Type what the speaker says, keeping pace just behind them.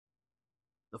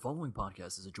The following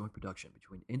podcast is a joint production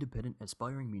between Independent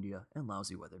Aspiring Media and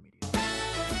Lousy Weather Media.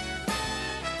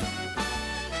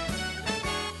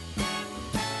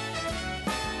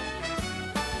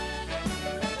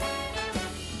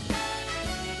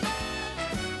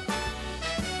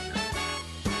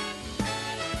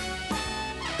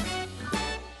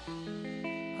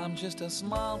 I'm just a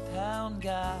small town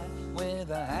guy with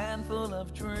a handful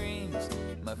of dreams.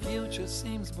 My future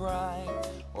seems bright,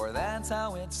 or that's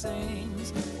how it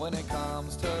seems. When it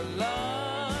comes to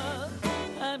love,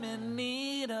 I'm in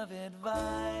need of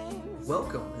advice.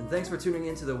 Welcome, and thanks for tuning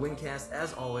in to the Wingcast.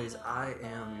 As always, I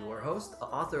am your host,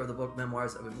 author of the book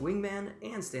Memoirs of a Wingman,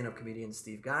 and stand-up comedian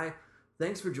Steve Guy.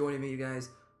 Thanks for joining me, you guys.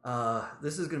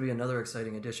 This is going to be another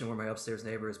exciting edition where my upstairs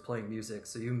neighbor is playing music,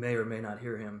 so you may or may not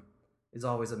hear him. It's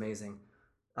always amazing.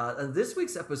 This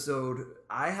week's episode,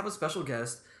 I have a special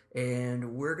guest,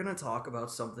 and we're going to talk about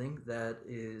something that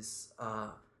is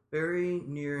very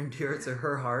near and dear to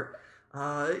her heart.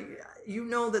 You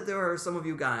know that there are some of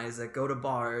you guys that go to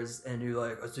bars, and you're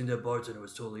like, I think that bartender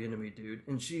was totally into me, dude.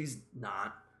 And she's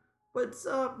not. But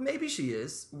maybe she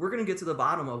is. We're going to get to the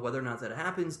bottom of whether or not that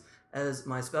happens, as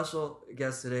my special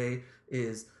guest today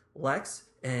is Lex,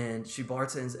 and she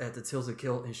bartends at the Tilted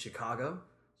Kilt in Chicago.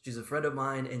 She's a friend of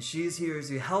mine, and she's here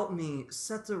to help me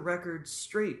set the record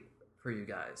straight for you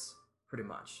guys, pretty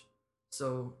much.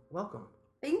 So, welcome.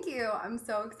 Thank you. I'm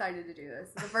so excited to do this.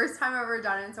 It's the first time I've ever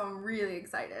done it, so I'm really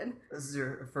excited. This is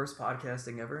your first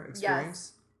podcasting ever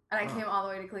experience? Yes. And I came all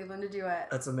the way to Cleveland to do it.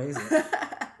 That's amazing. Most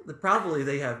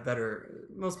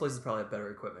places probably have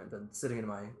better equipment than sitting in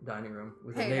my dining room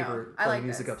with a neighbor playing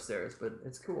music upstairs, but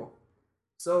it's cool.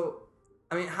 So,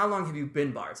 I mean, how long have you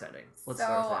been bartending? Let's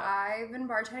start with that. I've been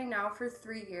bartending now for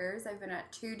 3 years. I've been at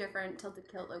 2 different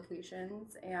Tilted Kilt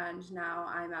locations, and now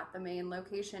I'm at the main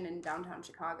location in downtown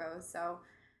Chicago. So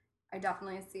I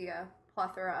definitely see a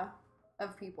plethora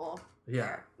of people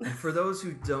there. And for those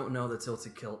who don't know the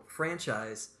Tilted Kilt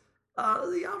franchise,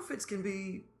 the outfits can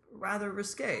be rather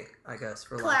risque, I guess,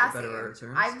 for lack of better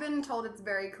terms. I've been told it's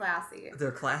very classy.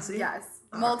 They're classy? Yes.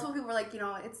 Multiple people were like,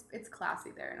 it's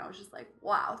classy there. And I was just like,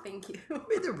 wow, thank you. I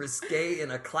mean, they're risque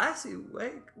in a classy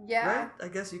way. Yeah. Right? I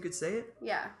guess you could say it.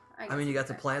 Yeah. I mean, you got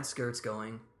the plaid skirts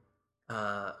going,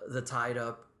 the tied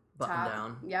up button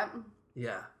down. Yep.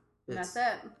 Yeah. That's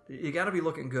it. You got to be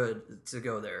looking good to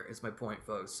go there, is my point,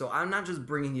 folks. So I'm not just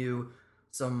bringing you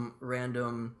some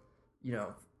random,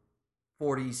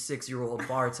 46-year-old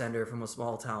bartender from a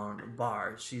small town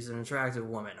bar. She's an attractive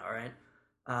woman, all right?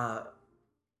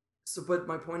 But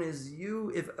my point is,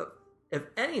 if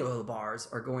any of the bars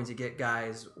are going to get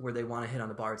guys where they want to hit on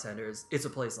the bartenders, it's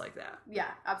a place like that. Yeah,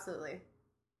 absolutely.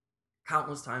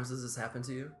 Countless times does this happen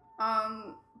to you?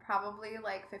 Probably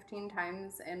like 15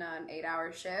 times in an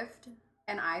 8-hour shift,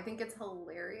 and I think it's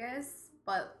hilarious,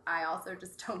 but I also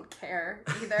just don't care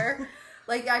either.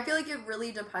 Like, I feel like it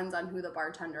really depends on who the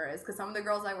bartender is, because some of the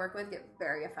girls I work with get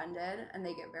very offended, and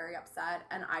they get very upset,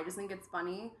 and I just think it's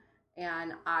funny,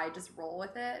 and I just roll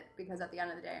with it, because at the end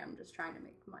of the day, I'm just trying to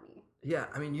make money. Yeah,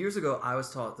 I mean, years ago, I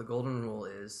was taught the golden rule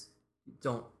is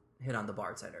don't hit on the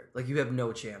bartender. Like, you have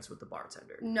no chance with the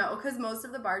bartender. No, because most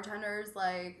of the bartenders,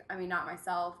 not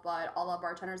myself, but all the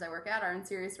bartenders I work at are in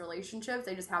serious relationships.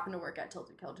 They just happen to work at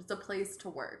Tilted Kilt. It's a place to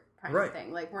work kind of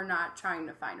thing. Like, we're not trying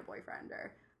to find a boyfriend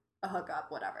or a hookup,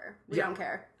 whatever. We don't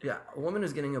care. Yeah, a woman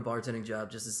is getting a bartending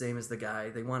job just the same as the guy.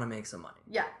 They want to make some money.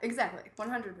 Yeah, exactly.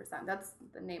 100%. That's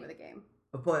the name of the game.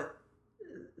 But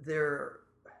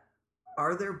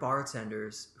are there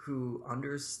bartenders who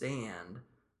understand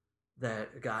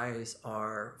that guys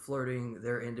are flirting,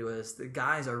 they're into us, the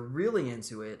guys are really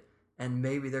into it, and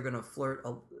maybe they're going to flirt,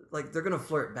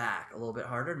 back a little bit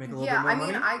harder to make a little bit more money? Yeah,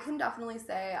 I mean, I can definitely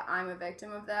say I'm a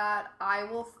victim of that. I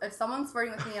will, if someone's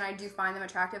flirting with me and I do find them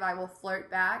attractive, I will flirt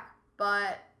back,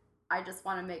 but I just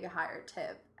want to make a higher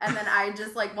tip. And then I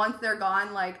just, once they're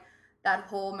gone, that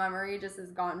whole memory just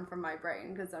is gone from my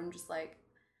brain, because I'm just I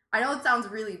know it sounds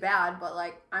really bad, but,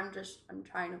 I'm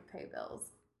trying to pay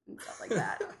bills and stuff like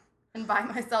that. And buy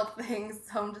myself things,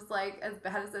 so I'm just as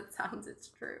bad as it sounds, it's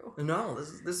true. No,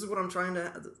 this is what I'm trying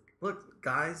to look,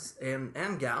 guys and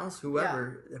gals,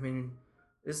 whoever. Yeah. I mean,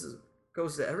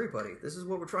 goes to everybody. This is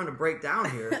what we're trying to break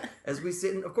down here as we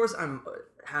sit. Of course, I'm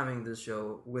having this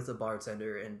show with a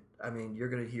bartender, and I mean, you're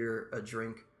gonna hear a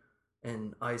drink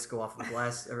and ice go off the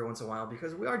glass every once in a while,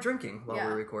 because we are drinking while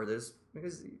we record this.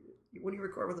 Because when you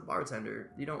record with a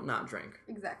bartender, you don't not drink.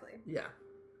 Exactly. Yeah.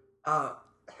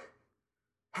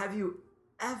 Have you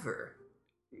ever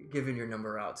given your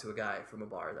number out to a guy from a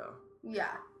bar, though?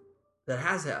 Yeah. That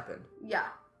has happened?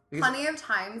 Yeah. Plenty of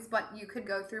times, but you could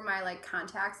go through my like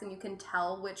contacts and you can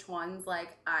tell which ones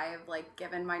like I've like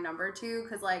given my number to,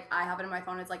 because like I have it in my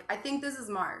phone. It's like, I think this is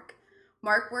Mark.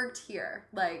 Mark worked here,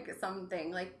 like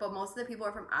something like, but most of the people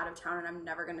are from out of town and I'm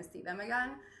never gonna see them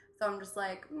again. So I'm just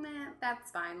like, nah,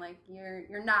 that's fine. Like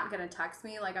you're not gonna text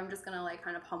me. Like I'm just gonna like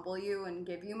kind of humble you and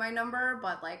give you my number,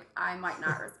 but like I might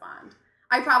not respond.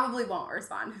 I probably won't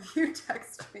respond if you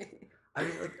text me. I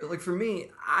mean, like for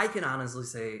me, I can honestly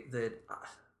say that.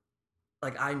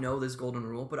 Like, I know this golden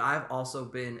rule, but I've also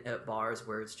been at bars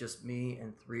where it's just me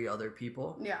and 3 other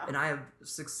people. Yeah. And I have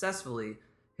successfully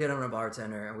hit on a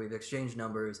bartender and we've exchanged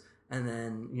numbers. And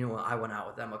then, you know, I went out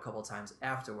with them a couple times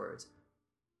afterwards.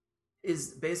 Is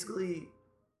basically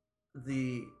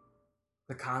the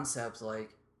concept, like,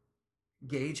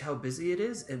 gauge how busy it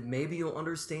is and maybe you'll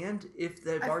understand if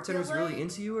that bartender's like really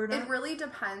into you or not. It really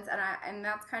depends, and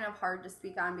that's kind of hard to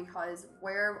speak on because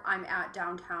where I'm at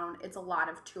downtown, it's a lot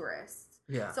of tourists.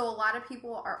 Yeah. So a lot of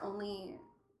people are only,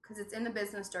 because it's in the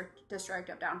business district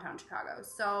of downtown Chicago,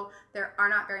 so there are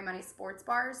not very many sports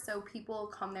bars, so people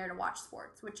come there to watch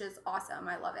sports, which is awesome.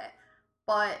 I love it.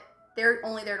 But they're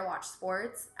only there to watch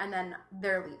sports, and then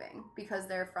they're leaving because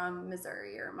they're from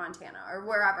Missouri or Montana or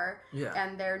wherever,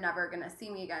 and they're never going to see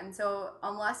me again. So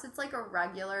unless it's like a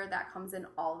regular that comes in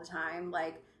all the time,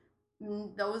 like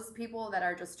those people that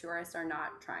are just tourists are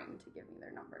not trying to give me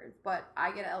their numbers. But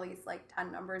I get at least like 10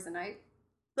 numbers a night,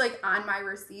 like on my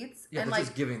receipts. Yeah, and like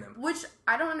just giving them. Which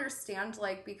I don't understand,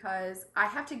 like, because I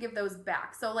have to give those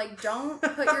back. So like don't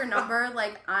put your number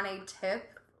like on a tip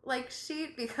like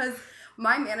sheet, because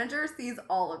my manager sees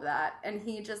all of that and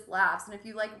he just laughs. And if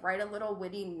you like write a little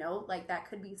witty note, like that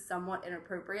could be somewhat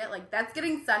inappropriate, like that's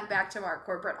getting sent back to our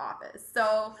corporate office.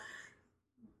 So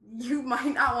you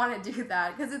might not want to do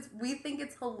that, because we think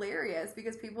it's hilarious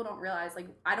because people don't realize, like,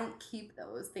 I don't keep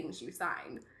those things you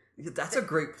signed. That's a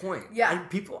great point. Yeah.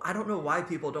 I don't know why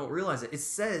people don't realize it. It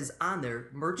says on there,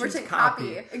 merchant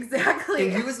copy. Exactly.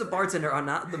 And you as the bartender are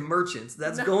not the merchants.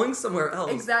 That's going somewhere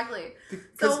else. Exactly.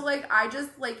 So, like, I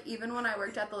just, like, even when I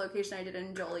worked at the location I did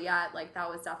in Joliet, like, that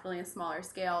was definitely a smaller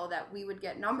scale, that we would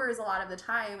get numbers a lot of the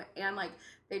time, and, like,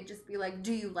 they'd just be like,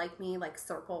 do you like me? Like,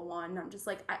 circle 1. I'm just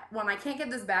like, one, I can't get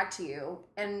this back to you.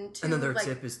 And 2, and then their like,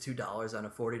 tip is $2 on a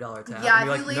 $40 tab. Yeah, and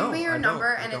you're if you like, leave no, me your I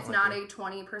number don't. and it's like not it. a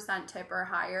 20% tip or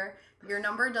higher, your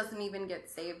number doesn't even get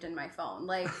saved in my phone.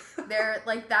 Like, they're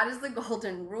like, that is the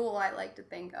golden rule I like to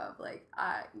think of. Like,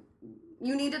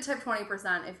 you need to tip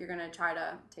 20% if you're going to try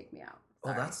to take me out.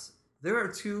 Sorry. There are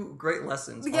 2 great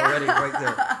lessons already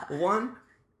right there. One,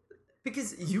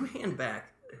 because you hand back,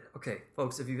 okay,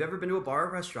 folks, if you've ever been to a bar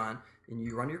or restaurant and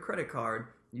you run your credit card,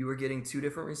 you are getting 2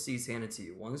 different receipts handed to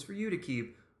you. One is for you to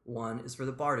keep, one is for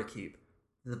the bar to keep.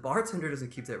 The bartender doesn't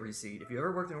keep that receipt. If you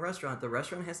ever worked in a restaurant, the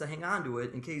restaurant has to hang on to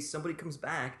it in case somebody comes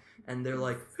back and they're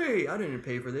like, hey, I didn't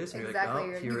pay for this. And exactly.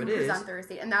 You're like, oh, you here can it is. present the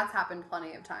receipt. And that's happened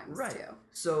plenty of times, too.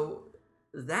 So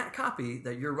that copy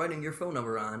that you're writing your phone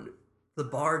number on, the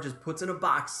bar just puts in a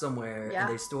box somewhere and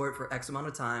they store it for X amount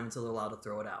of time until they're allowed to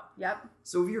throw it out. Yep.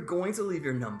 So if you're going to leave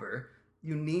your number,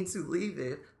 you need to leave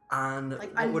it on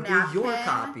like what would napkin, be your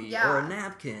copy or a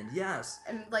napkin. Yes.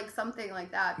 And like something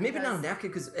like that. Maybe not a napkin,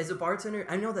 because as a bartender,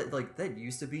 I know that like that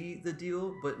used to be the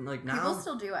deal, but like now people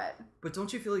still do it. But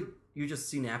don't you feel like you just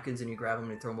see napkins and you grab them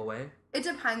and you throw them away? It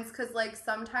depends, because like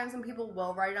sometimes when people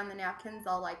will write on the napkins,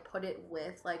 they'll like put it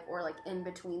with like, or like in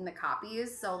between the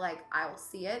copies, so like I will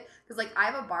see it, because like I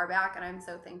have a bar back and I'm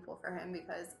so thankful for him,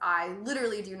 because I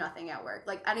literally do nothing at work.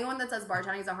 Like anyone that says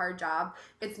bartending is a hard job,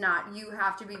 it's not. You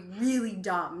have to be really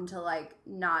dumb to like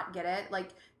not get it.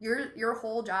 Like your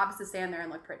whole job is to stand there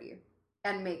and look pretty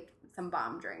and make some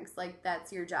bomb drinks. Like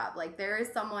that's your job. Like there is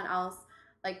someone else.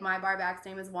 Like, my bar back's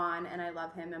name is Juan, and I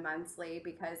love him immensely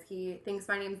because he thinks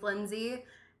my name's Lindsay,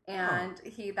 and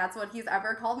that's what he's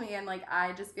ever called me, and, like,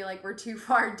 I just feel like we're too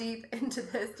far deep into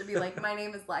this to be like, my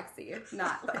name is Lexi,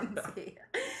 not Lindsay.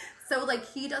 So, like,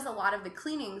 he does a lot of the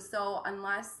cleaning, so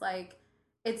unless, like,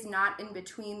 it's not in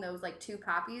between those, like, 2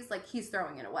 copies, like, he's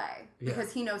throwing it away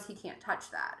because he knows he can't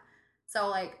touch that. So,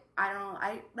 like, I don't know,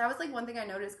 that was, like, one thing I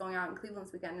noticed going out in Cleveland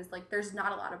this weekend is, like, there's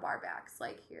not a lot of bar backs,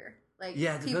 like, here. Like,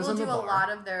 people do a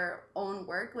lot of their own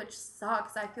work, which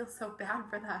sucks. I feel so bad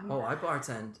for them. Oh, I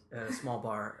bartend at a small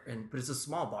bar, but it's a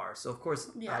small bar, so of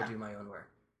course I do my own work.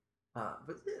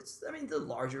 But the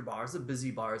larger bars, the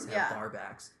busy bars have bar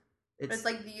backs. It's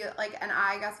like and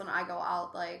I guess when I go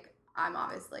out, like,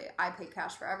 I pay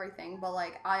cash for everything, but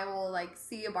like I will like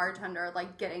see a bartender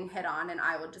like getting hit on, and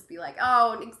I will just be like,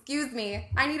 oh, excuse me,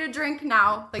 I need a drink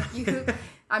now. Like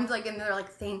I'm like, and they're like,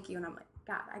 thank you, and I'm like,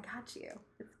 God, I got you.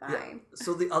 It's fine. Yeah.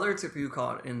 So the other tip you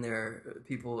caught in there,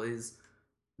 people, is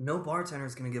no bartender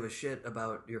is going to give a shit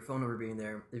about your phone number being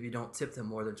there if you don't tip them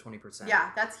more than 20%.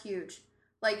 Yeah, that's huge.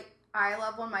 Like, I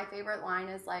love when my favorite line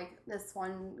is like, this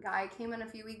one guy came in a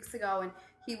few weeks ago and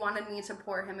he wanted me to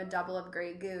pour him a double of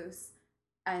Grey Goose.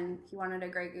 And he wanted a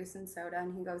Grey Goose and soda.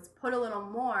 And he goes, put a little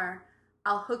more,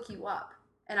 I'll hook you up.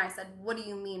 And I said, what do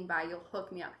you mean by you'll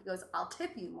hook me up? He goes, I'll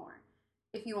tip you more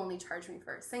if you only charge me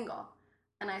for a single.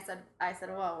 And I said,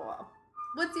 whoa.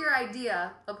 What's your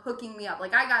idea of hooking me up?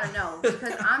 Like, I gotta know,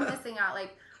 because I'm missing out.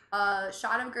 Like, a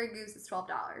shot of Grey Goose is $12.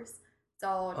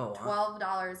 So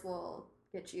 $12 will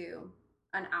get you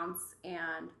an ounce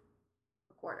and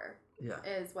a quarter. Yeah.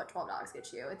 Is what $12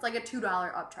 gets you. It's like a $2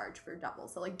 upcharge for double.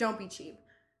 So, like, don't be cheap.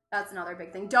 That's another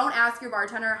big thing. Don't ask your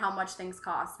bartender how much things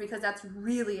cost, because that's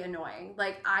really annoying.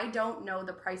 Like, I don't know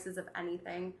the prices of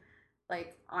anything.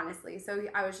 Like, honestly. So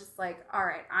I was just like, all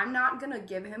right, I'm not going to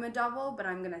give him a double, but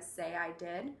I'm going to say I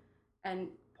did and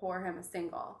pour him a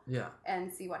single. Yeah. And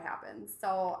see what happens.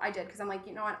 So I did, because I'm like,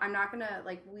 you know what? I'm not going to,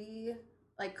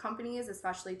 like, companies,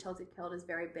 especially Tilted Kilt, is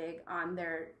very big on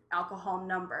their alcohol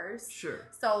numbers. Sure.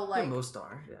 So, like, yeah, most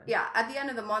are. Yeah. Yeah. At the end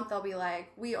of the month, they'll be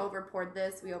like, we overpoured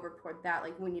this, we overpoured that.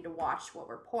 Like, we need to watch what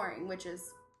we're pouring, which is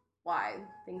why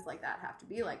things like that have to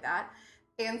be like that.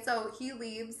 And so he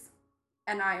leaves.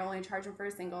 And I only charge him for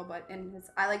a single, but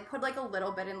I like put like a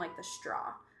little bit in like the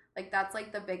straw. Like, that's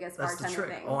like the biggest bartender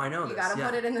thing. Oh, I know. You gotta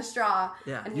put it in the straw.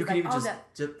 Yeah. And you can even just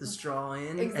dip the straw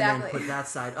in and then put that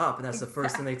side up, and that's the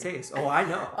first thing they taste. Oh, I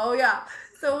know. Oh yeah.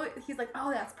 So he's like,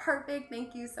 oh, that's perfect.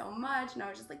 Thank you so much. And I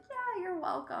was just like, yeah, you're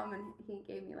welcome. And he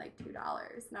gave me like $2.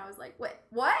 And I was like, wait,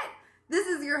 what? This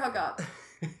is your hookup.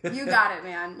 You got it,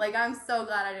 man. Like, I'm so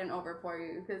glad I didn't overpour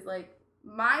you, because like,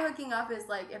 my hooking up is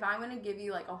like, if I'm going to give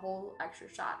you like a whole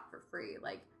extra shot for free,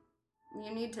 like,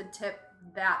 you need to tip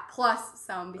that plus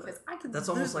some, because I could That's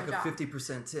lose almost like my a job.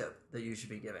 50% tip that you should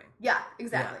be giving. Yeah,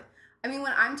 exactly. Yeah. I mean,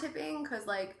 when I'm tipping, because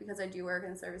I do work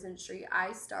in the service industry,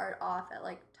 I start off at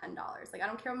like $10. Like, I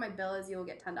don't care what my bill is, you will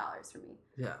get $10 from me.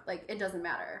 Yeah. Like, it doesn't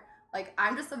matter. Like,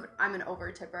 I'm an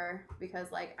over tipper,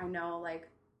 because like, I know like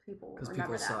people remember that.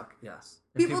 Because people suck, yes.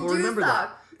 And people do remember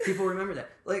suck. That. People remember that.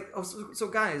 Like, so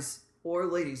guys, or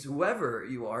ladies, whoever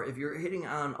you are, if you're hitting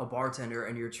on a bartender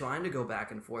and you're trying to go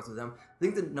back and forth with them, I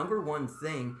think the number one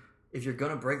thing, if you're going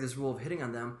to break this rule of hitting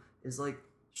on them, is like,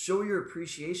 show your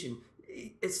appreciation.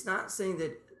 It's not saying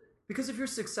that, because if you're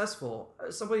successful,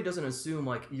 somebody doesn't assume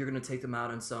like you're going to take them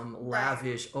out on some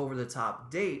lavish,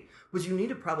 over-the-top date, but you need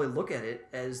to probably look at it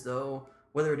as though,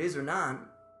 whether it is or not,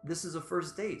 this is a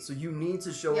first date. So you need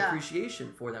to show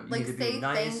appreciation for them. You like, need to be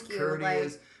nice,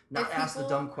 courteous, not ask the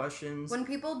dumb questions. When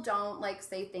people don't like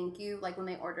say thank you, like when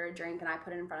they order a drink and I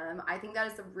put it in front of them, I think that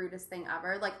is the rudest thing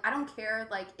ever. Like, I don't care,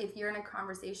 like, if you're in a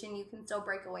conversation, you can still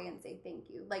break away and say thank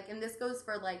you. Like, and this goes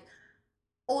for like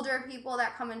older people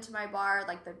that come into my bar,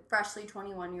 like the freshly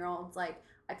 21-year-olds. Like,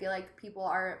 I feel like people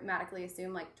automatically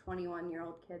assume like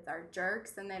 21-year-old kids are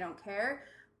jerks and they don't care.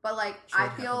 But like, I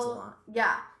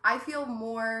feel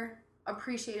more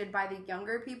appreciated by the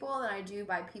younger people than I do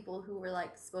by people who were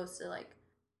like supposed to like,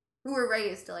 who were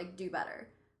raised to like do better.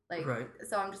 Like,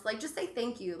 so I'm just like, just say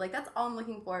thank you. Like, that's all I'm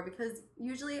looking for, because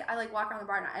usually I like walk around the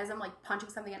bar and as I'm like punching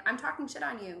something in, I'm talking shit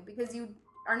on you because you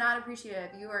are not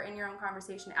appreciative. You are in your own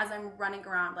conversation as I'm running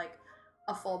around like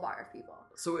a full bar of people.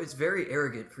 So it's very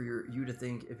arrogant for you to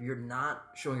think, if you're not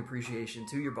showing appreciation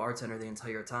to your bartender the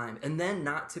entire time and then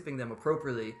not tipping them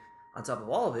appropriately on top of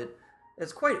all of it,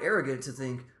 it's quite arrogant to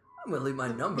think, I'm going to leave my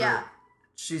number. Yeah.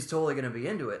 She's totally going to be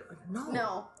into it. Like,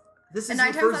 no. This is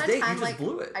your first date. Time, you just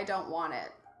blew it. I don't want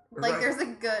it. Like, there's a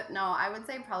good, I would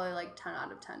say probably like 10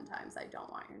 out of 10 times I don't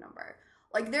want your number.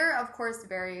 Like, there are, of course,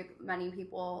 very many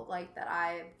people, like, that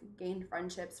I've gained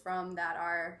friendships from that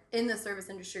are in the service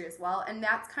industry as well. And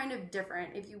that's kind of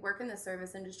different. If you work in the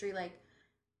service industry, like,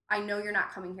 I know you're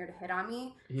not coming here to hit on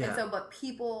me. Yeah. And so, but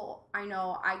people, I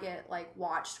know I get, like,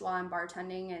 watched while I'm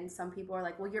bartending. And some people are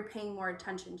like, well, you're paying more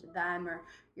attention to them or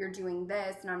you're doing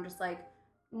this. And I'm just like,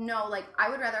 no, like, I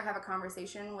would rather have a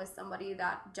conversation with somebody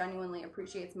that genuinely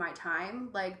appreciates my time,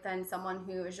 like, than someone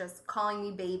who is just calling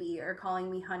me baby or calling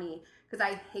me honey, because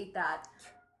I hate that.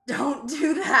 Don't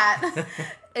do that.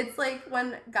 It's like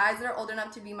when guys that are old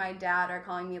enough to be my dad are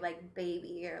calling me, like,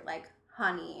 baby or, like,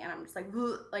 honey, and I'm just like,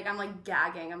 I'm, like,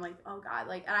 gagging. I'm like, oh, God.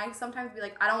 Like, and I sometimes be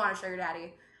like, I don't want a sugar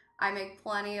daddy. I make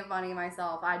plenty of money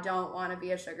myself. I don't want to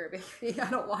be a sugar baby.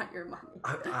 I don't want your money.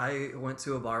 I went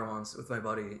to a bar once with my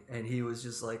buddy, and he was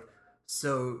just like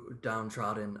so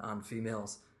downtrodden on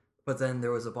females. But then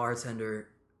there was a bartender,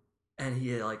 and he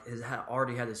had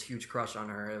already had this huge crush on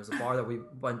her. It was a bar that we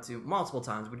went to multiple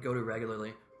times. We'd go to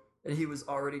regularly, and he was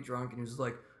already drunk, and he was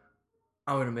like,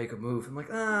 I'm gonna make a move. I'm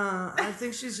like, I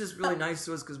think she's just really nice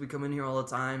to us because we come in here all the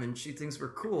time, and she thinks we're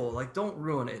cool. Like, don't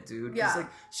ruin it, dude. Yeah. Like,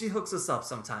 she hooks us up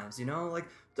sometimes, you know. Like,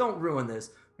 don't ruin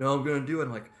this. No, I'm gonna do it.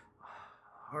 I'm like,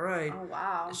 all right. Oh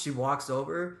wow. She walks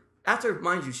over. After,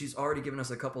 mind you, she's already given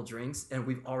us a couple drinks, and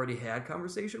we've already had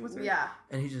conversation with her. Yeah.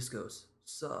 And he just goes,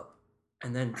 sup.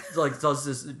 And then, like, does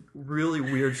this really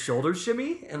weird shoulder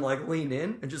shimmy and, like, lean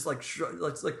in and just, like,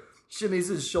 shimmies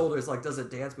his shoulders, like, does a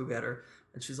dance move at her.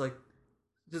 And she's, like,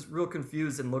 just real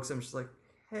confused and looks at him. She's like,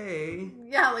 hey.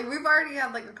 Yeah, like, we've already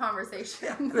had, like, a conversation.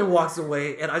 And then walks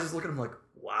away. And I just look at him like,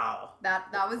 wow.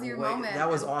 That was your moment. That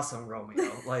was awesome,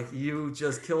 Romeo. Like, you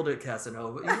just killed it,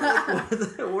 Casanova. You know,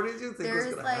 like, what did you think was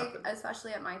going to happen?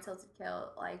 Especially at My Tilted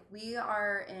Kilt, like,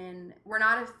 we're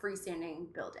not a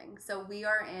freestanding building. So we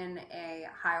are in a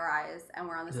high rise and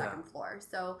we're on the second floor.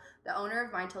 So the owner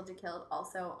of My Tilted Kilt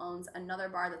also owns another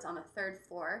bar that's on the third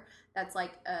floor that's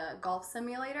like a golf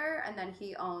simulator. And then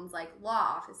he owns like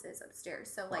law offices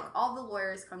upstairs. So like all the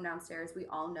lawyers come downstairs. We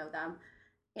all know them.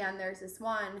 And there's this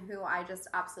one who I just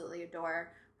absolutely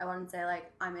adore. I wouldn't say,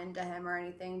 like, I'm into him or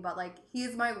anything, but, like,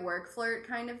 he's my work flirt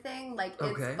kind of thing. Like,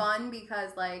 it's fun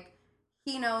because, like,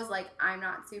 he knows, like, I'm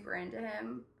not super into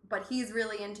him, but he's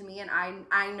really into me, and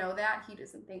I know that. He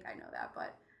doesn't think I know that,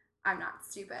 but I'm not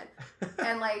stupid.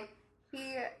 And, like,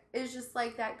 he is just,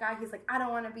 like, that guy. He's like, I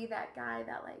don't want to be that guy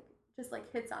that, like, just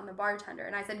like hits on the bartender.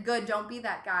 And I said, good, don't be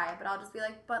that guy. But I'll just be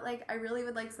like, but like I really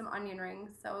would like some onion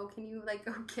rings, so can you like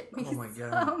go get me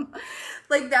some?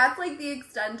 Like that's like the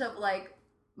extent of like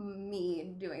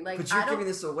me doing like. But you're giving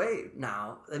this away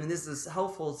now. I mean, this is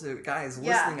helpful to guys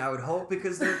listening, I would hope,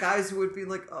 because there are guys who would be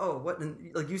like, oh, what?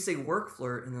 And like you say work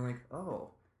flirt, and they're like,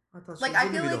 oh, I thought she was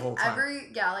into me the whole time.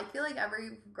 I feel like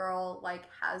every girl like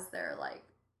has their like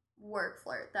work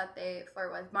flirt that they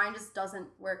flirt with. Mine just doesn't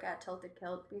work at Tilted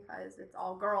Kilt because it's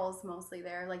all girls mostly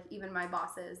there. Like even my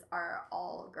bosses are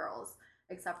all girls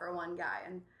except for one guy,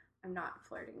 and I'm not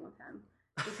flirting with him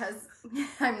because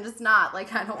I'm just not.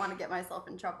 Like I don't want to get myself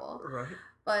in trouble. Right.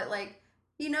 But like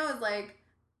he knows like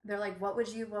they're like, what would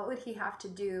he have to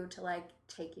do to like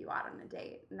take you out on a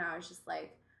date? And I was just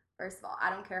like, first of all,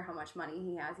 I don't care how much money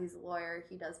he has. He's a lawyer.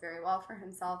 He does very well for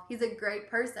himself. He's a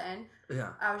great person.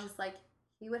 Yeah. I was just like,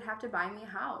 he would have to buy me a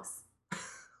house.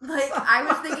 Like, I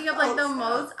was thinking of, like, the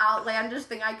most outlandish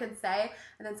thing I could say.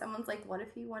 And then someone's like, what if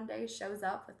he one day shows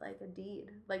up with, like, a deed?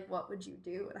 Like, what would you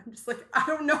do? And I'm just like, I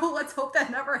don't know. Let's hope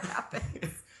that never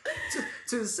happens.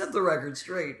 to set the record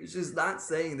straight, she's not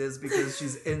saying this because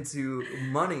she's into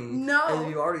money. No. And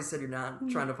you already said you're not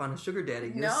trying to find a sugar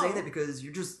daddy. You're saying that because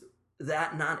you're just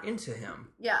that not into him.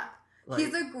 Yeah. Like,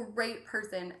 he's a great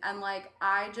person. And, like,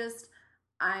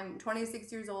 I'm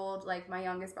 26 years old, like, my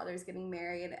youngest brother's getting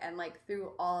married, and, like,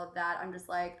 through all of that, I'm just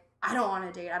like, I don't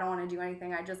want to date, I don't want to do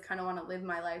anything, I just kind of want to live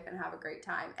my life and have a great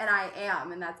time, and I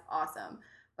am, and that's awesome,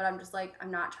 but I'm just like,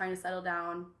 I'm not trying to settle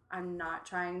down, I'm not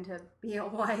trying to be a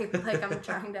wife, like, I'm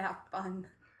trying to have fun.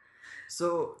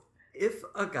 So, if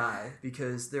a guy,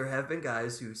 because there have been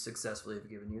guys who successfully have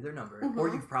given you their number, or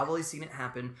you've probably seen it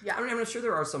happen, I mean, I'm sure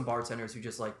there are some bartenders who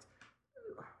just, like,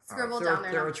 scribble down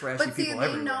their number. But see,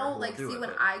 they know, like, see,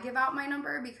 when I give out my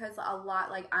number, because a lot,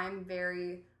 like, I'm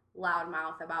very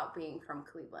loudmouth about being from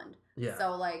Cleveland. Yeah.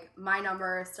 So, like, my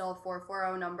number is still a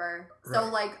 440 number. So,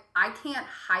 like, I can't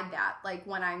hide that, like,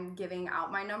 when I'm giving out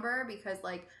my number, because,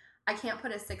 like, I can't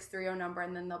put a 630 number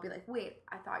and then they'll be like, wait,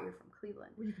 I thought you're from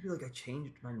Cleveland. Well, you could be like, I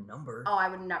changed my number. Oh, I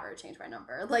would never change my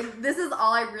number. Like, this is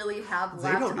all I really have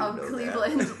left of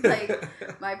Cleveland.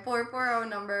 Like, my 440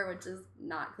 number, which is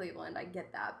not Cleveland, I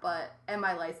get that. But, and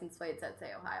my license plate said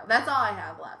say Ohio. That's all I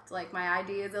have left. Like, my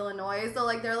ID is Illinois. So,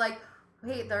 like, they're like,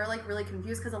 wait, they're, like, really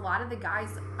confused. Because a lot of the guys,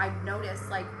 I've noticed,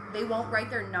 like, they won't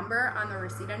write their number on the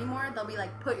receipt anymore. They'll be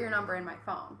like, put your number in my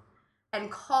phone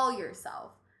and call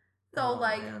yourself. So,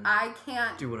 man. I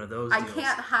can't do one of those deals. I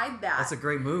can't hide that. That's a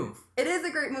great move. It is a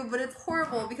great move, but it's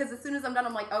horrible because as soon as I'm done,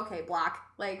 I'm like, okay, block.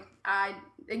 Like, I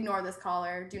ignore this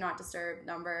caller. Do not disturb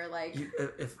number. Like,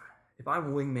 if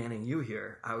I'm wingmanning you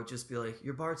here, I would just be like,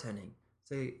 you're bartending.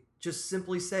 Just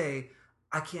simply say,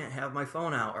 I can't have my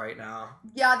phone out right now.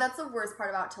 Yeah, that's the worst part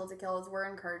about Tilted Kilt is we're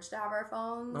encouraged to have our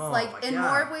phones. Oh, like, in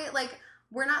more way, like,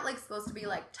 we're not, like, supposed to be,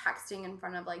 like, texting in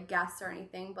front of, like, guests or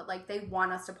anything, but, like, they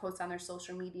want us to post on their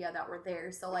social media that we're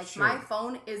there. So, like, my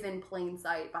phone is in plain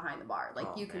sight behind the bar. Like,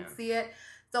 you can see it.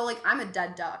 So, like, I'm a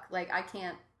dead duck. Like, I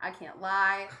can't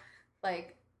lie.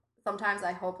 Like, sometimes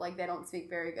I hope, like, they don't speak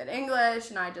very good English,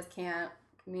 and I just can't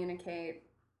communicate.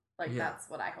 Like, that's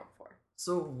what I hope for.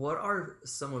 So, what are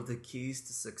some of the keys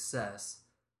to success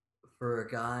for a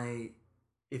guy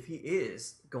if he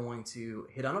is going to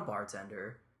hit on a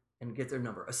bartender and get their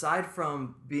number? Aside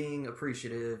from being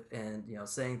appreciative and, you know,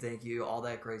 saying thank you, all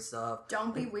that great stuff.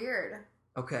 Don't be weird.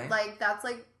 Okay. Like, that's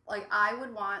like I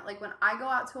would want, like, when I go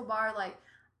out to a bar, like,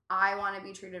 I want to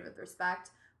be treated with respect,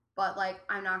 but, like,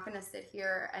 I'm not going to sit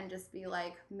here and just be,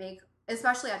 like,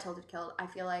 especially at Tilted Killed, I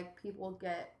feel like people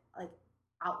get, like,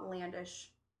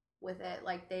 outlandish with it.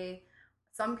 Like,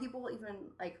 some people, even,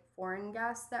 like, foreign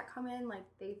guests that come in, like,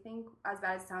 they think, as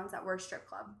bad as it sounds, that we're a strip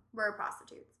club. We're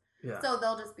prostitutes. Yeah. So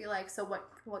they'll just be like, so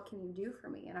what can you do for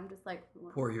me? And I'm just like,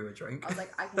 pour you a drink. I was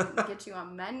like, I can get you a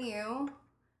menu.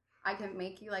 I can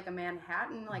make you like a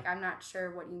Manhattan. Like, I'm not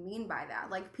sure what you mean by that.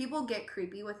 Like, people get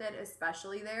creepy with it,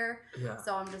 especially there. Yeah.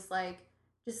 So I'm just like,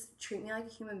 just treat me like a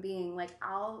human being. Like,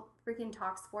 I'll freaking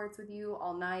talk sports with you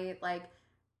all night. Like,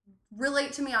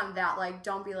 relate to me on that. Like,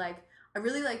 don't be like, I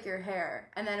really like your hair.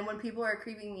 And then when people are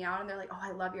creeping me out and they're like, oh,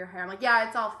 I love your hair. I'm like, yeah,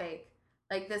 it's all fake.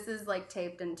 Like, this is like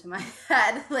taped into my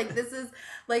head. Like, this is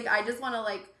like, I just want to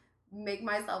like make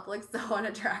myself look so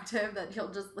unattractive that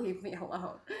you'll just leave me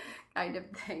alone, kind of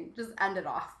thing. Just end it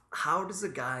off. How can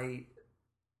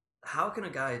a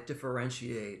guy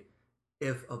differentiate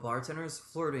if a bartender is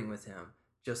flirting with him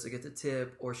just to get the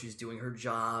tip, or she's doing her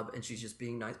job and she's just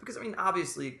being nice? Because, I mean,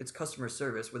 obviously it's customer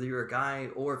service. Whether you're a guy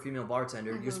or a female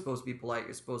bartender, you're supposed to be polite,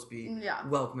 you're supposed to be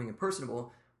welcoming and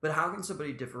personable. But how can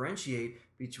somebody differentiate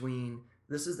between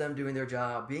this is them doing their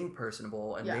job, being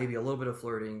personable, and maybe a little bit of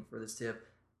flirting for this tip,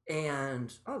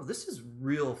 and, oh, this is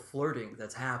real flirting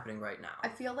that's happening right now? I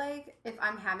feel like if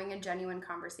I'm having a genuine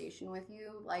conversation with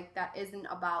you, like, that isn't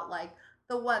about, like,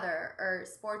 the weather or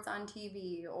sports on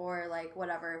TV or, like,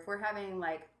 whatever. If we're having,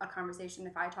 like, a conversation,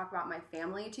 if I talk about my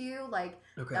family to you, like,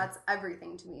 that's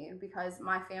everything to me, because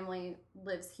my family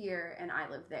lives here and I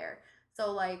live there.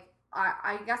 So, like,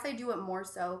 I guess I do it more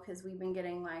so because we've been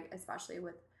getting, like, especially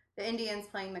with the Indians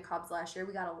playing the Cubs last year,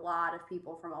 we got a lot of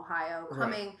people from Ohio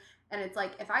coming. Right. And it's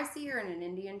like, if I see you're in an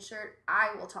Indian shirt,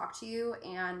 I will talk to you.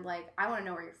 And, like, I want to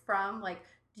know where you're from. Like,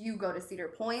 do you go to Cedar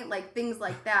Point? Like, things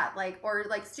like that. Like, or,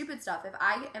 like, stupid stuff. If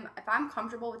I'm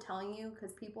comfortable with telling you,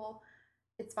 because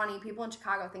it's funny, people in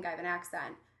Chicago think I have an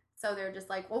accent. So they're just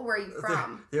like, well, where are you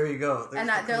from? There you go. They're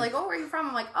like, oh, where are you from?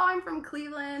 I'm like, oh, I'm from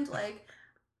Cleveland. Like,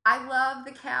 I love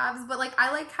the Cavs, but, like,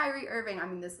 I like Kyrie Irving. I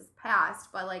mean, this is past,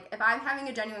 but, like, if I'm having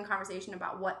a genuine conversation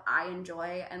about what I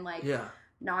enjoy and, like,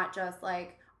 not just,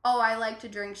 like, oh, I like to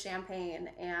drink champagne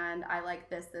and I like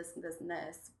this, and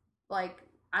this, like,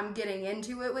 I'm getting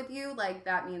into it with you, like,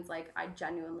 that means, like, I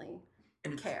genuinely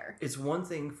care. It's one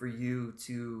thing for you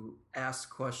to ask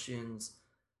questions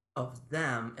of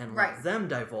them and let them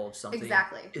divulge something.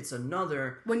 Exactly. It's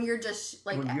another when you're just,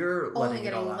 like, when you're only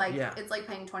getting, it like, it's like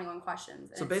playing 21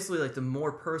 questions. So basically, like, the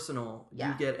more personal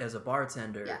you get as a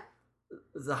bartender,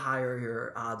 the higher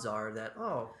your odds are that,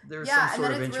 there's some sort of interest there. Yeah,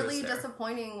 and then it's really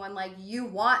disappointing when, like, you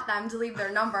want them to leave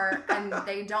their number and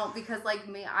they don't, because, like,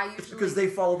 because they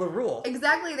follow the rule.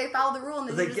 Exactly, they follow the rule, and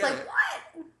then you're just like,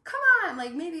 what? Come on,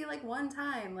 like, maybe, like, one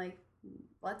time, like,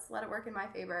 let's let it work in my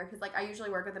favor, because, like, I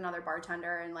usually work with another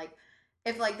bartender, and, like,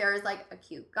 if, like, there's, like, a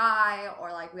cute guy,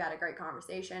 or, like, we had a great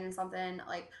conversation or something,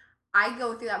 like, I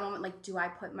go through that moment, like, do I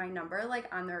put my number,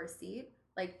 like, on the receipt?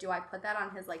 Like, do I put that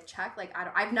on his, like, check? Like,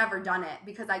 I've never done it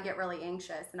because I get really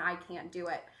anxious and I can't do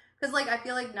it. Because, like, I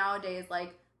feel like nowadays,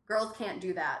 like, girls can't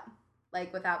do that,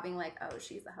 like, without being like, oh,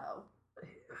 she's a hoe.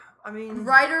 I mean,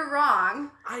 right or wrong?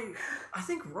 I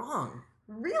think wrong.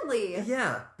 Really?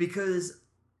 Yeah, because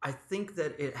I think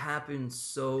that it happens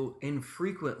so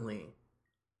infrequently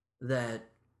that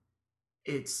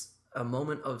it's a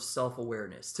moment of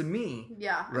self-awareness. To me,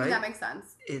 yeah, I mean, that makes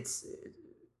sense.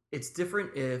 It's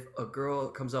different if a girl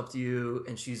comes up to you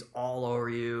and she's all over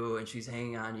you and she's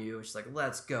hanging on you and she's like,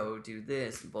 let's go do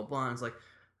this and blah, blah. And it's like,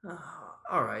 oh,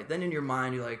 all right. Then in your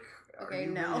mind, you're like, are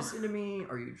you really just into me?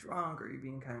 Are you drunk? Are you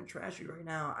being kind of trashy right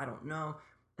now? I don't know.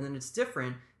 And then it's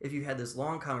different if you had this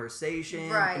long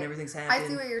conversation and everything's happening. I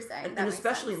see what you're saying. And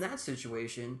especially in that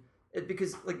situation,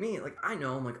 because, like, me, like, I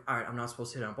know, I'm like, all right, I'm not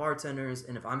supposed to hit on bartenders.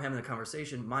 And if I'm having a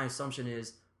conversation, my assumption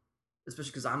is,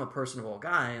 especially because I'm a personable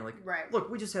guy, like,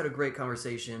 look, we just had a great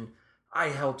conversation. I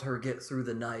helped her get through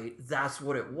the night. That's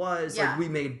what it was. Yeah. Like, we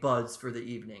made buds for the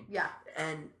evening. Yeah.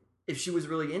 And if she was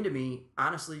really into me,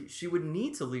 honestly, she would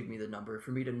need to leave me the number for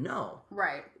me to know.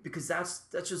 Right. Because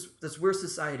that's where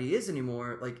society is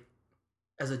anymore. Like,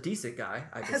 as a decent guy,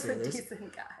 I can say this.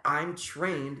 Decent guy. I'm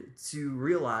trained to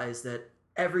realize that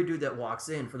every dude that walks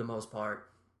in, for the most part,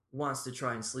 wants to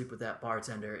try and sleep with that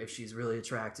bartender if she's really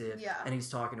attractive and he's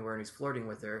talking to her and he's flirting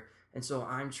with her. And so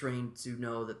I'm trained to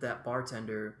know that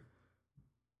bartender,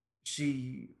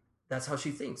 that's how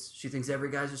she thinks. She thinks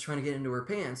every guy's just trying to get into her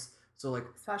pants. So like,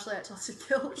 especially at Tilted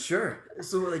Guild. sure.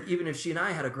 So like, even if she and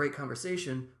I had a great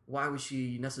conversation, why would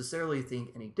she necessarily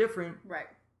think any different? Right.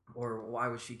 Or why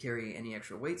would she carry any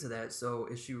extra weight to that? So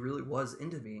if she really was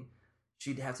into me,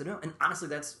 she'd have to know. And honestly,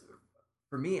 that's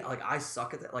for me. Like, I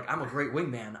suck at that. Like, I'm a great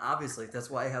wingman, obviously. That's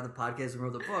why I have the podcast and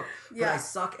wrote the book. But I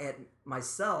suck at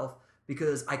myself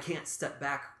because I can't step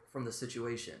back from the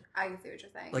situation. I see what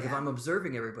you're saying. Like, if I'm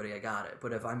observing everybody, I got it.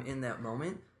 But if I'm in that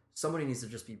moment, somebody needs to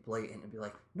just be blatant and be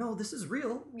like, no, this is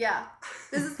real. Yeah,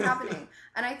 this is happening.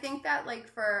 And I think that,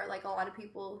 like, for, like, a lot of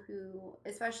people who,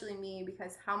 especially me,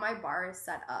 because how my bar is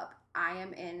set up, I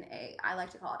am in I like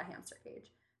to call it a hamster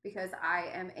cage, because I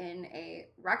am in a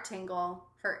rectangle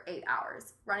for 8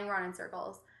 hours, running around in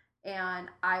circles, and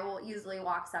I will easily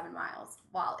walk 7 miles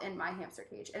while in my hamster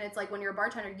cage. And it's like, when you're a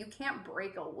bartender, you can't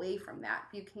break away from that.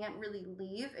 You can't really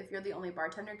leave if you're the only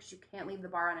bartender, because you can't leave the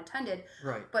bar unattended.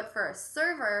 Right. But for a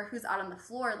server who's out on the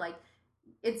floor, like,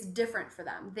 it's different for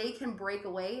them. They can break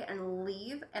away and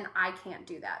leave, and I can't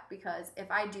do that, because if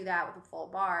I do that with a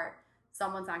full bar,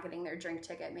 someone's not getting their drink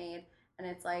ticket made. And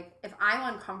it's like, if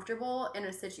I'm uncomfortable in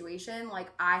a situation, like,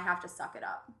 I have to suck it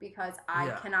up, because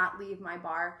I cannot leave my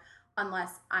bar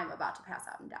unless I'm about to pass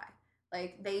out and die.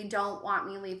 Like, they don't want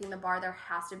me leaving the bar. There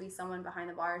has to be someone behind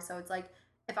the bar. So it's like,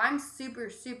 if I'm super,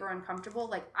 super uncomfortable,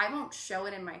 like, I won't show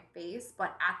it in my face,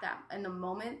 but in the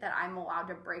moment that I'm allowed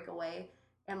to break away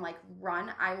and, like,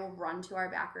 run, I will run to our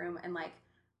back room and, like,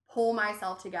 pull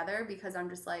myself together, because I'm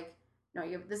just like, no,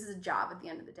 this is a job at the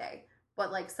end of the day.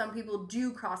 But, like, some people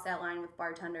do cross that line with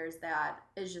bartenders that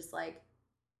is just, like,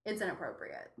 it's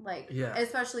inappropriate. Like,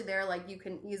 especially there, like, you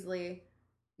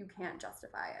can't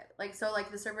justify it. Like, so, like,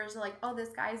 the servers are like, oh, this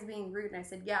guy's being rude. And I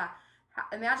said, yeah,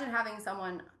 imagine having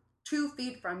someone 2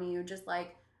 feet from you just,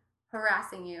 like,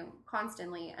 harassing you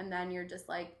constantly, and then you're just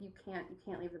like, you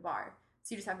can't leave the bar.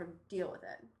 So you just have to deal with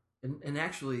it. And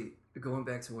actually, going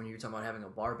back to when you were talking about having a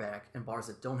bar back and bars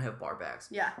that don't have bar backs.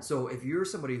 Yeah. So if you're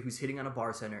somebody who's hitting on a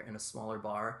bartender in a smaller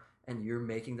bar and you're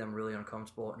making them really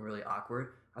uncomfortable and really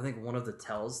awkward, I think one of the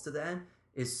tells to that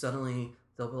is suddenly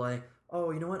they'll be like, oh,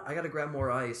 you know what? I got to grab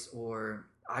more ice, or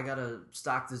I got to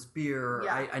stock this beer, or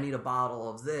I need a bottle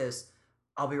of this.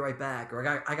 I'll be right back. Or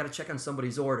I got to check on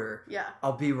somebody's order. Yeah.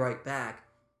 I'll be right back.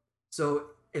 So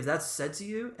if that's said to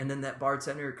you, and then that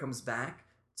bartender comes back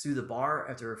to the bar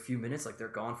after a few minutes, like they're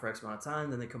gone for X amount of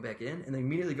time, then they come back in and they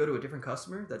immediately go to a different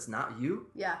customer that's not you.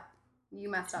 Yeah.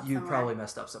 You messed up somewhere. You probably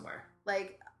messed up somewhere.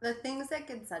 Like, the things that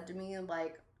get said to me,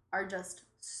 like, are just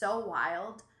so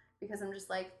wild, because I'm just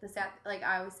like, like,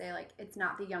 I always say, like, it's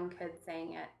not the young kids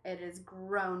saying it. It is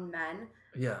grown men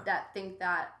that think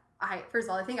that first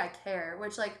of all, I think I care,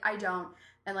 which, like, I don't.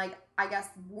 And, like, I guess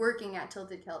working at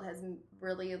Tilted Guild has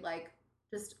really, like,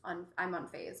 just I'm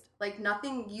unfazed. Like,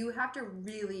 nothing, you have to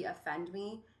really offend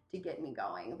me to get me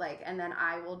going. Like, and then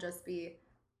I will just be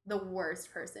the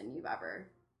worst person you've ever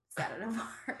said at a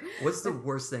bar. What's the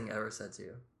worst thing ever said to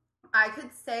you? I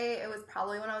could say it was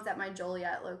probably when I was at my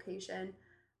Joliet location.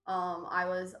 I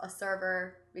was a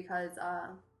server because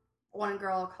one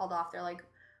girl called off. They're like,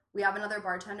 we have another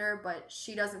bartender, but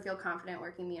she doesn't feel confident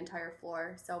working the entire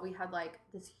floor. So we had, like,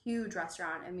 this huge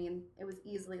restaurant. I mean, it was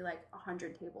easily, like,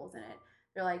 100 tables in it.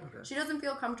 They're like, she doesn't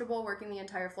feel comfortable working the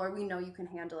entire floor. We know you can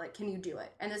handle it. Can you do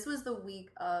it? And this was the week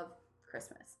of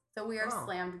Christmas. So we are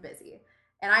slammed busy.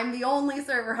 And I'm the only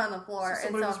server on the floor. So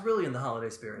somebody was really in the holiday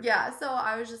spirit. Yeah. So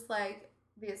I was just like,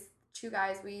 these 2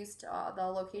 guys, we used to, the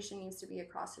location used to be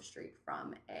across the street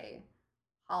from a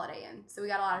Holiday Inn. So we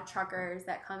got a lot of truckers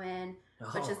that come in,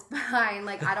 which is fine.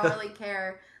 Like, I don't really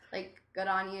care. Like, good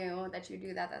on you that you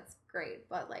do that. That's great.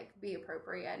 But, like, be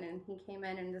appropriate. And he came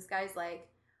in, and this guy's like,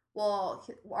 well,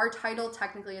 our title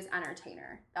technically is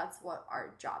entertainer. That's what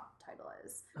our job title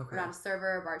is. Okay. We're not a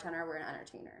server, a bartender, we're an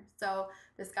entertainer. So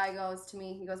this guy goes to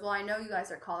me, he goes, well, I know you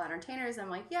guys are called entertainers. I'm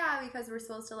like, yeah, because we're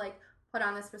supposed to, like, put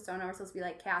on this persona. We're supposed to be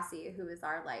like Cassie, who is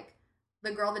our, like,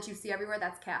 the girl that you see everywhere.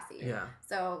 That's Cassie. Yeah.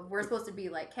 So we're supposed to be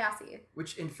like Cassie.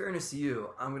 Which, in fairness to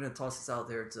you, I'm going to toss this out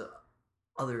there to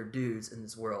other dudes in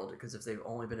this world, because if they've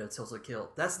only been to Tilted Guild,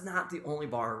 that's not the only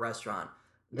bar or restaurant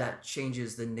that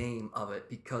changes the name of it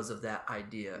because of that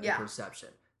idea and perception.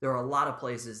 There are a lot of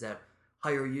places that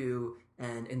hire you,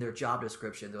 and in their job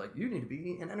description, they're like, you need to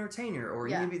be an entertainer, or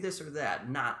you need to be this or that,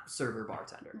 not server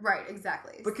bartender. Right,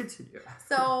 exactly. But continue.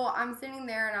 So I'm sitting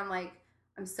there, and I'm like,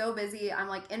 I'm so busy. I'm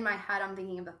like, in my head, I'm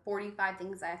thinking of the 45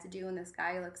 things I have to do, and this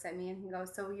guy looks at me, and he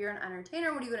goes, so you're an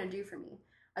entertainer? What are you going to do for me?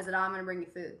 I said, I'm going to bring you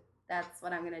food. That's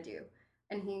what I'm going to do.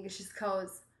 And he just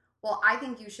goes, well, I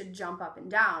think you should jump up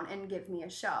and down and give me a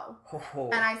show.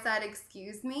 And I said,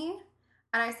 excuse me?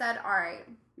 And I said, all right,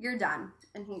 you're done.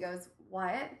 And he goes,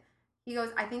 what? he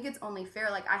goes, I think it's only fair.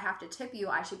 Like, I have to tip you.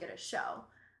 I should get a show.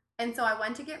 And so I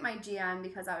went to get my GM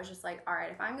because I was just like, all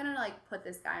right, if I'm going to like put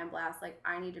this guy on blast, like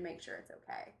I need to make sure it's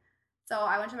okay. So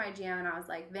I went to my GM and I was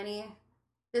like, Vinny,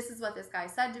 this is what this guy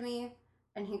said to me.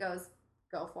 And he goes,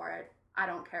 go for it. I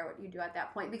don't care what you do at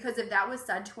that point. Because if that was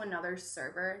said to another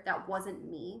server that wasn't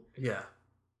me, yeah,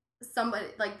 somebody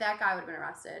like that guy would have been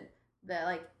arrested. That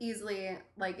like easily,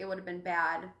 like it would have been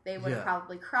bad. They would have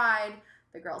probably cried.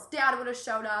 The girl's dad would have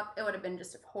showed up. It would have been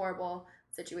just a horrible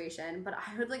situation. But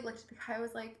I would like look at the guy. I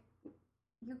was like,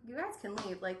 you guys can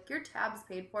leave. Like your tab's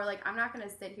paid for. Like I'm not gonna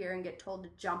sit here and get told to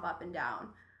jump up and down.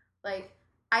 Like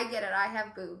I get it. I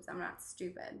have boobs. I'm not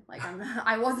stupid. Like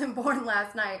I wasn't born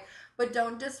last night. But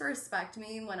don't disrespect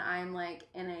me when I'm like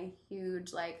in a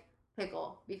huge like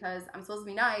pickle because I'm supposed to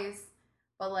be nice.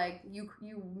 But like you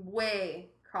way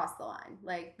crossed the line.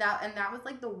 Like that, and that was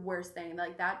like the worst thing.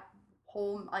 Like that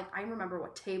whole like I remember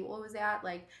what table it was at.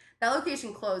 Like that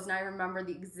location closed, and I remember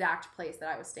the exact place that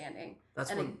I was standing.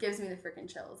 It gives me the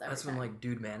freaking chills. That's when like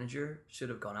dude manager should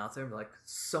have gone out there and be like,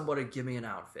 somebody give me an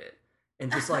outfit.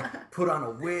 And just like put on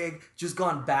a wig, just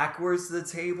gone backwards to the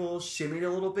table, shimmied a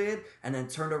little bit, and then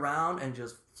turned around and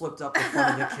just flipped up the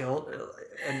front of the kilt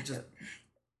and just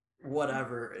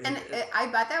whatever. And I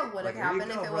bet that would have happened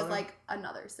if it was like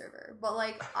another server. But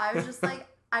like I was just like,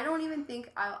 I don't even think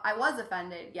I was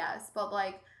offended, yes, but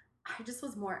like I just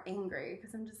was more angry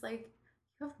because I'm just like,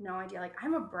 you have no idea. Like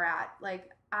I'm a brat.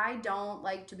 Like I don't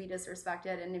like to be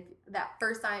disrespected, and if that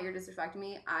first time you're disrespecting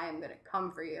me, I am gonna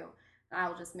come for you.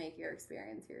 I'll just make your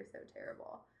experience here so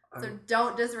terrible. So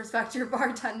don't disrespect your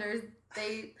bartenders.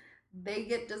 They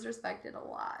get disrespected a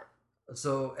lot.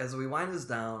 So as we wind this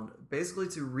down, basically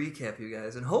to recap you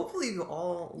guys, and hopefully you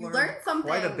all learned something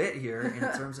quite a bit here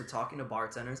in terms of talking to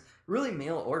bartenders, really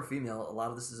male or female. A lot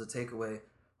of this is a takeaway.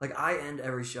 Like I end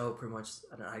every show pretty much,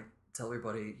 and I tell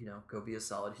everybody, go be a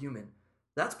solid human.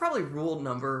 That's probably rule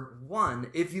number 1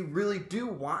 if you really do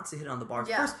want to hit on the bars.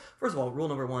 Yeah. First of all, rule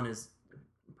number 1 is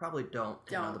probably don't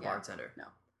hit on the bartender. No.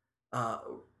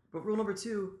 But rule number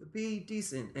 2, be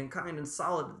decent and kind and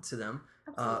solid to them.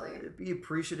 Absolutely. Be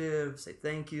appreciative. Say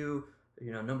thank you.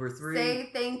 Number 3. Say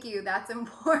thank you. That's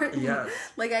important. Yes.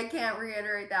 Like I can't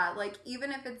reiterate that. Like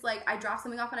even if it's like I drop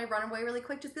something off and I run away really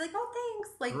quick, just be like, oh thanks.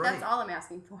 Like right. That's all I'm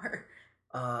asking for.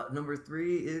 Number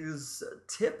 3 is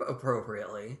tip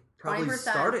appropriately. Probably 20%.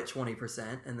 Start at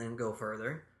 20% and then go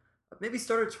further. Maybe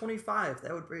start at 25.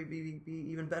 That would be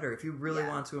even better if you really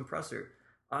want to impress her.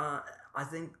 I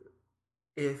think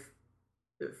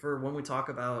for when we talk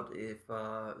about if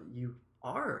you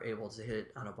are able to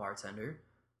hit on a bartender,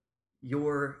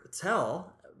 your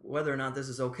tell whether or not this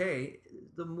is okay,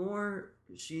 the more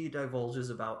she divulges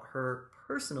about her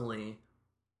personally,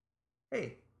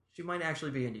 hey, she might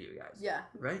actually be into you guys. Yeah.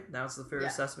 Right? That's the fair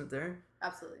assessment there.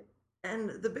 Absolutely.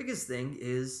 And the biggest thing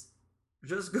is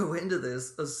just go into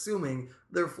this assuming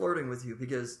they're flirting with you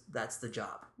because that's the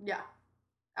job. Yeah,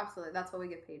 absolutely. That's what we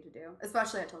get paid to do.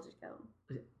 Especially I Told You to Kill.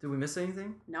 Did we miss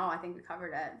anything? No, I think we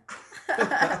covered it.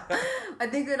 I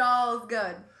think it all is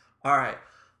good. All right.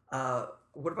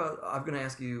 What about, I'm going to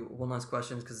ask you one last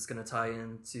question because it's going to tie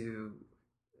into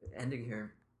ending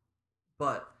here.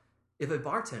 But if a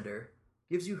bartender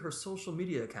gives you her social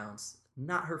media accounts,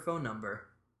 not her phone number,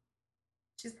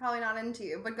 she's probably not into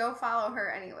you, but go follow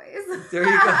her anyways. There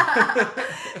you go.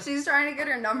 She's trying to get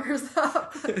her numbers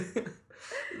up.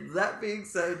 That being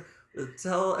said,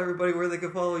 tell everybody where they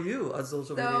can follow you on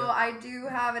social media. So I do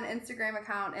have an Instagram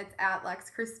account. It's at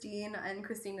Lex Christine, and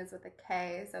Christine is with a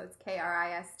K, so it's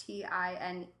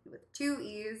Kristine with 2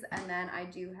 E's. And then I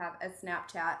do have a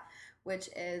Snapchat, which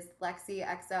is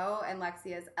LexiXO, and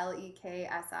Lexi is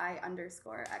LEKSI_XO.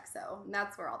 And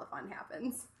that's where all the fun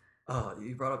happens. Oh,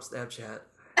 you brought up Snapchat.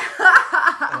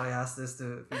 I asked this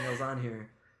to females on here.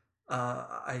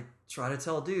 I try to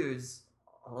tell dudes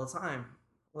all the time,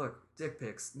 look, dick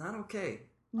pics, not okay.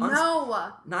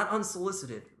 No. Not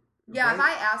unsolicited. Yeah, right? if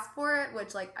I ask for it,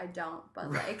 which like I don't,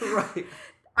 but like right.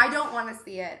 I don't want to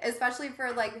see it, especially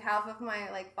for like half of my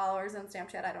like followers on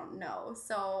Snapchat I don't know.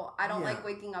 So I don't like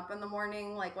waking up in the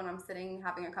morning like when I'm sitting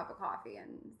having a cup of coffee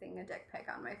and seeing a dick pic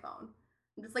on my phone.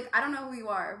 I'm just like, I don't know who you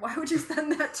are. Why would you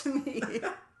send that to me?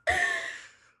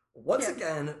 Once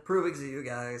again, proving to you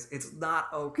guys, it's not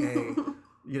okay.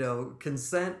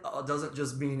 Consent doesn't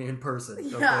just mean in person.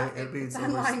 Okay? Yeah, it means over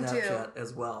Snapchat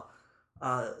as well.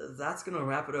 That's going to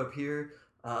wrap it up here.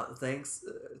 Thanks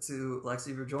to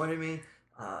Lexi for joining me.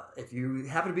 If you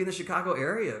happen to be in the Chicago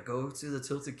area, go to the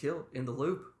Tilted Kilt in the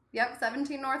Loop. Yep,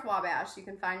 17 North Wabash. You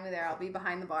can find me there. I'll be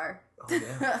behind the bar. Oh,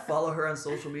 yeah. Follow her on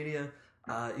social media.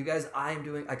 You guys, I am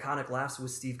doing Iconic Laughs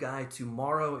with Steve Guy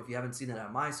tomorrow. If you haven't seen it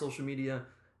on my social media,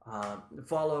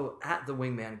 Follow at the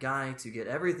Wingman Guy to get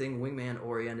everything Wingman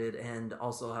oriented, and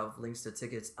also have links to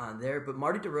tickets on there. But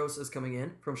Marty DeRosa is coming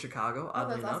in from Chicago.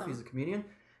 Oddly enough, awesome. he's a comedian,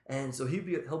 and so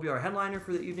he'll be our headliner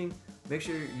for the evening. Make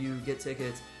sure you get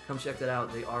tickets. Come check that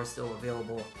out. They are still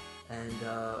available. And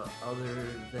other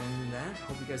than that,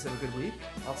 hope you guys have a good week.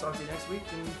 I'll talk to you next week,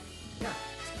 and yeah,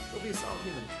 go be a solid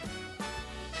human.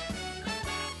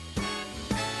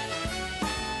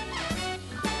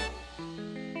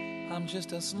 I'm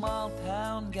just a small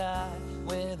town guy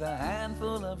with a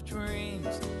handful of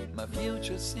dreams. My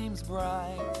future seems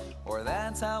bright, or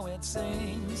that's how it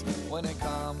seems. When it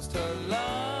comes to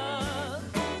love,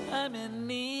 I'm in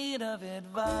need of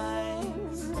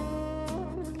advice.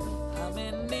 I'm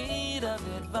in need of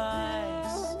advice.